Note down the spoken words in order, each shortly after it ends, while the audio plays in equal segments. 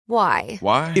Why?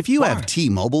 Why? If you have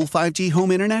T-Mobile 5G home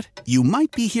internet, you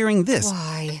might be hearing this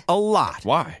Why? a lot.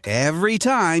 Why? Every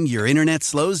time your internet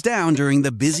slows down during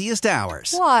the busiest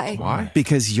hours. Why? Why?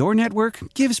 Because your network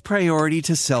gives priority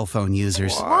to cell phone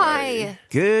users. Why?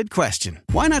 Good question.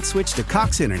 Why not switch to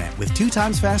Cox Internet with 2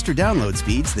 times faster download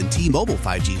speeds than T-Mobile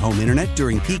 5G home internet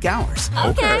during peak hours?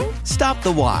 Okay. Stop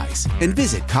the whys and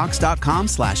visit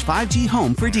cox.com/5G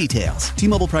home for details.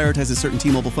 T-Mobile prioritizes certain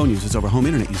T-Mobile phone users over home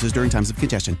internet users during times of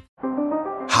congestion.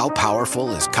 How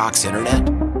powerful is Cox Internet?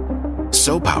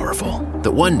 So powerful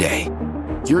that one day,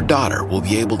 your daughter will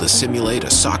be able to simulate a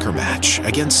soccer match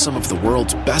against some of the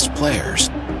world's best players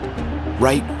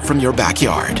right from your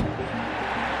backyard.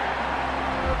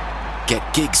 Get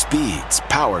gig speeds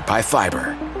powered by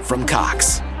fiber from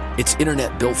Cox. It's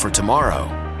internet built for tomorrow,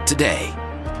 today.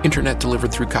 Internet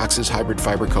delivered through Cox's hybrid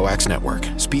fiber coax network.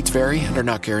 Speeds vary and are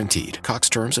not guaranteed. Cox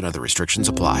terms and other restrictions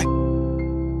apply.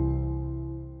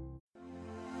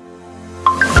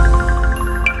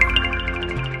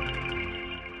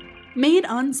 Made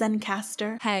on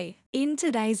Zencaster. Hey, in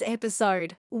today's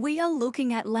episode, we are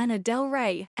looking at Lana Del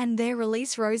Rey and their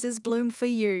release Roses Bloom for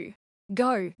You.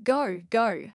 Go, go,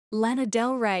 go. Lana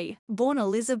Del Rey, born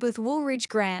Elizabeth Woolridge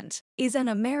Grant, is an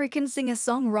American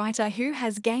singer-songwriter who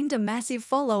has gained a massive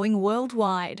following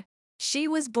worldwide. She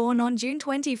was born on June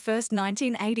 21,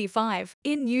 1985,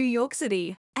 in New York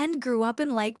City, and grew up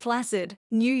in Lake Placid,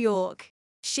 New York.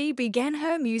 She began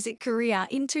her music career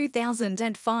in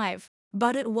 2005.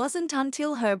 But it wasn't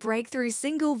until her breakthrough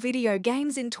single Video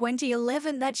Games in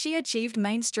 2011 that she achieved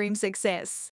mainstream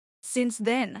success. Since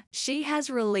then, she has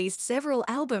released several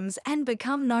albums and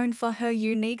become known for her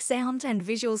unique sound and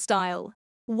visual style.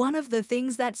 One of the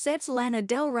things that sets Lana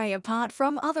Del Rey apart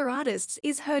from other artists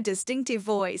is her distinctive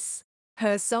voice.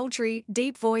 Her sultry,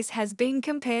 deep voice has been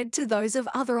compared to those of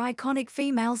other iconic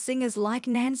female singers like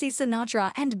Nancy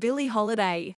Sinatra and Billie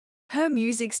Holiday. Her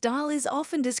music style is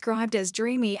often described as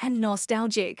dreamy and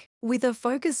nostalgic, with a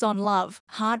focus on love,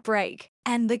 heartbreak,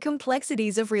 and the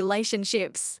complexities of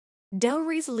relationships. Del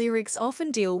Rey's lyrics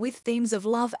often deal with themes of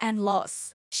love and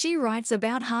loss. She writes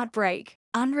about heartbreak,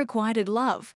 unrequited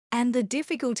love, and the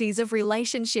difficulties of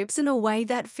relationships in a way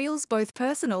that feels both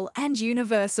personal and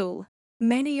universal.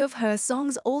 Many of her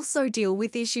songs also deal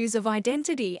with issues of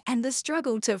identity and the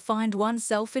struggle to find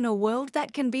oneself in a world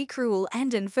that can be cruel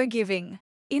and unforgiving.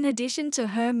 In addition to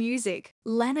her music,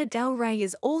 Lana Del Rey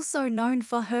is also known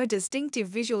for her distinctive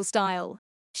visual style.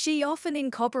 She often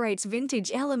incorporates vintage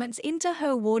elements into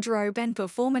her wardrobe and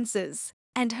performances,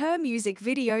 and her music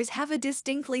videos have a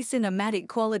distinctly cinematic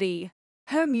quality.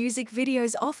 Her music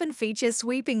videos often feature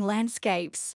sweeping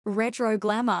landscapes, retro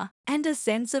glamour, and a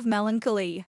sense of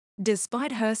melancholy.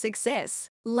 Despite her success,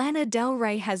 Lana Del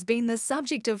Rey has been the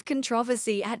subject of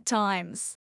controversy at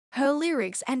times. Her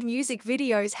lyrics and music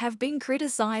videos have been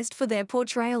criticized for their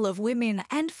portrayal of women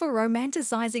and for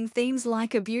romanticizing themes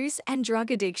like abuse and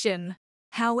drug addiction.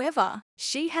 However,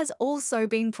 she has also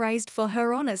been praised for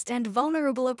her honest and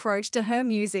vulnerable approach to her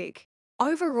music.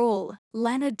 Overall,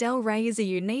 Lana Del Rey is a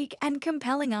unique and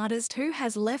compelling artist who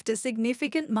has left a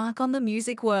significant mark on the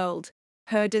music world.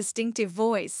 Her distinctive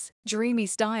voice, dreamy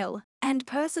style, and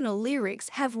personal lyrics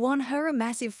have won her a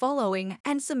massive following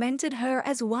and cemented her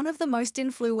as one of the most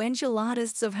influential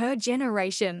artists of her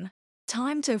generation.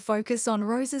 Time to focus on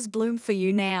Roses Bloom for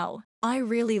You now. I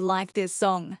really like this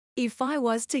song. If I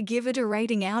was to give it a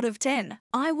rating out of 10,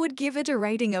 I would give it a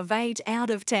rating of 8 out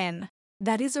of 10.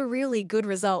 That is a really good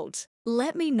result.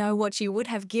 Let me know what you would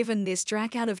have given this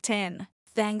track out of 10.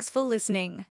 Thanks for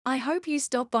listening. I hope you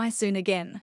stop by soon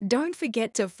again. Don't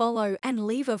forget to follow and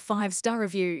leave a 5-star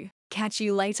review. Catch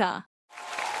you later.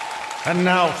 And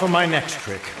now for my next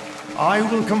trick. I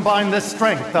will combine the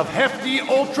strength of hefty,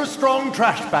 ultra-strong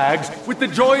trash bags with the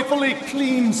joyfully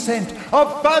clean scent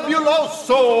of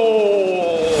Fabuloso!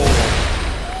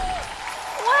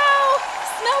 Wow!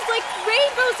 Smells like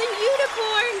rainbows and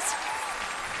unicorns!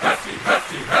 Hefty,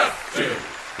 hefty,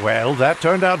 hefty! Well, that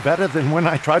turned out better than when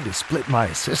I tried to split my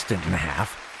assistant in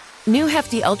half. New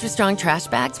hefty ultra strong trash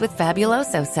bags with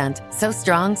Fabuloso scent. So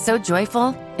strong, so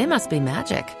joyful, it must be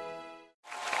magic.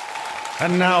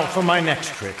 And now for my next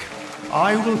trick.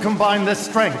 I will combine the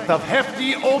strength of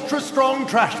hefty, ultra-strong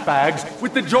trash bags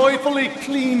with the joyfully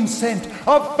clean scent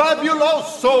of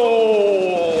Fabuloso!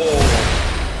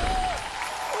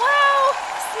 Wow!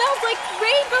 Smells like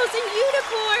rainbows and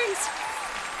unicorns!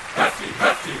 Hefty,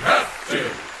 hefty, hefty!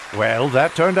 Well,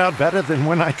 that turned out better than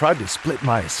when I tried to split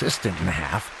my assistant in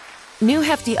half. New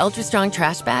hefty ultra strong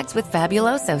trash bags with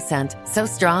Fabuloso scent. So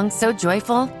strong, so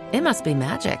joyful, it must be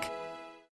magic.